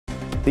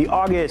The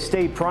August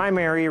state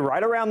primary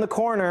right around the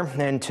corner,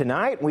 and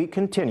tonight we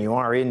continue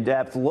our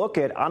in-depth look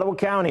at Ottawa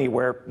County,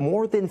 where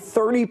more than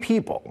 30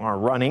 people are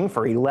running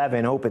for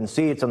 11 open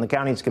seats on the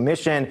county's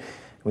commission.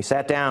 We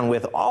sat down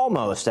with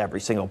almost every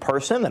single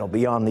person that'll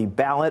be on the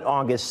ballot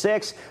August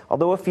 6th,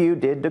 although a few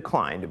did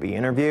decline to be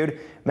interviewed.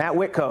 Matt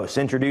Whitkos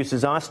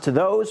introduces us to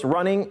those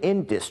running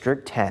in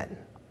District 10.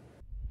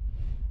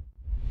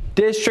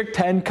 District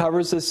 10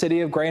 covers the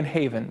city of Grand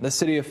Haven, the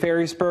city of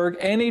Ferrysburg,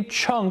 and a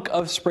chunk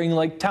of Spring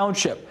Lake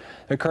Township.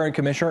 The current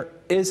commissioner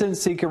isn't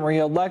seeking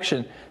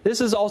re-election.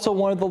 This is also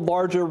one of the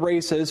larger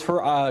races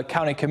for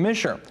county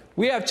commissioner.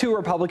 We have 2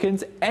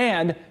 Republicans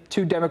and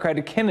 2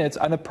 Democratic candidates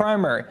on the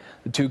primary.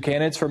 The 2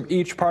 candidates from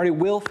each party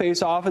will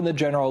face off in the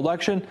general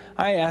election.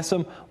 I asked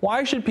them,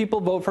 why should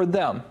people vote for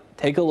them?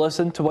 Take a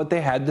listen to what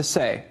they had to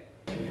say.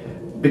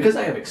 Because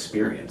I have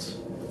experience.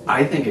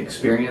 I think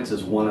experience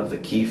is one of the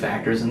key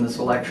factors in this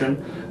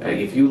election.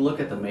 If you look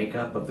at the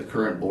makeup of the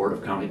current Board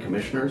of County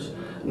Commissioners,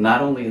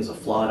 not only is a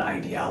flawed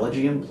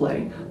ideology in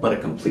play, but a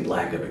complete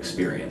lack of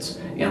experience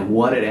and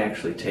what it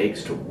actually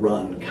takes to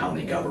run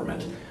county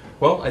government.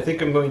 Well, I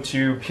think I'm going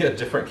to be a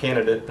different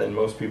candidate than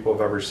most people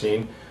have ever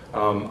seen.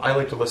 I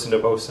like to listen to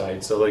both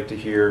sides. I like to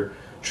hear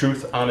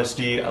truth,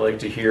 honesty. I like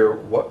to hear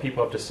what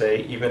people have to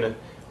say, even if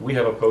we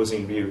have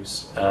opposing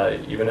views.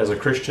 Even as a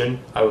Christian,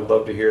 I would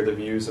love to hear the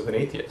views of an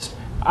atheist.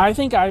 I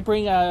think I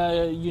bring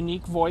a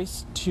unique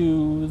voice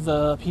to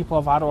the people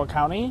of Ottawa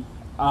County.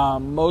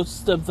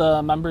 Most of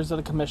the members of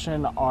the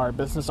commission are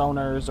business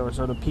owners or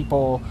sort of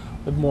people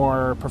with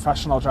more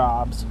professional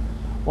jobs.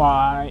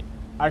 While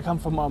I come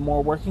from a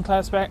more working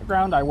class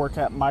background, I work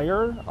at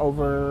Meyer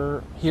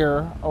over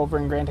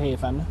in Grand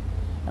Haven,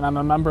 and I'm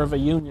a member of a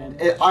union.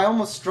 I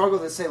almost struggle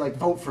to say, like,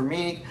 vote for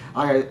me.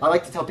 I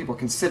like to tell people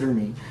consider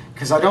me,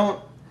 because I don't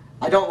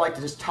like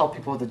to just tell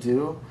people what to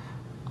do.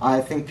 I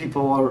think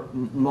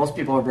most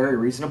people are very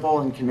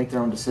reasonable and can make their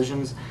own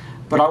decisions,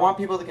 but I want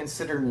people to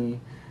consider me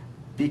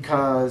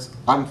because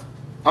I'm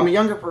a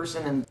younger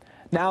person. And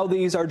now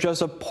these are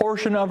just a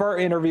portion of our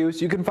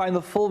interviews. You can find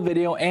the full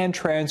video and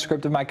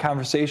transcript of my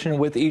conversation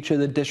with each of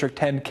the District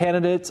 10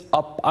 candidates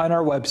up on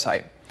our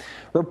website.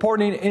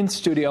 Reporting in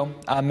studio,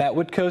 I'm Matt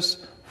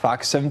Whitkos,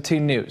 Fox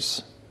 17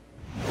 News.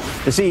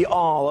 To see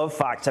all of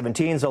Fox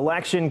 17's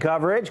election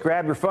coverage,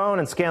 grab your phone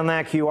and scan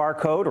that QR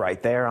code right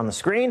there on the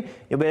screen.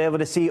 You'll be able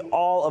to see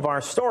all of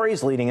our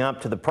stories leading up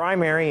to the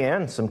primary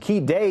and some key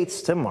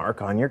dates to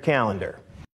mark on your calendar.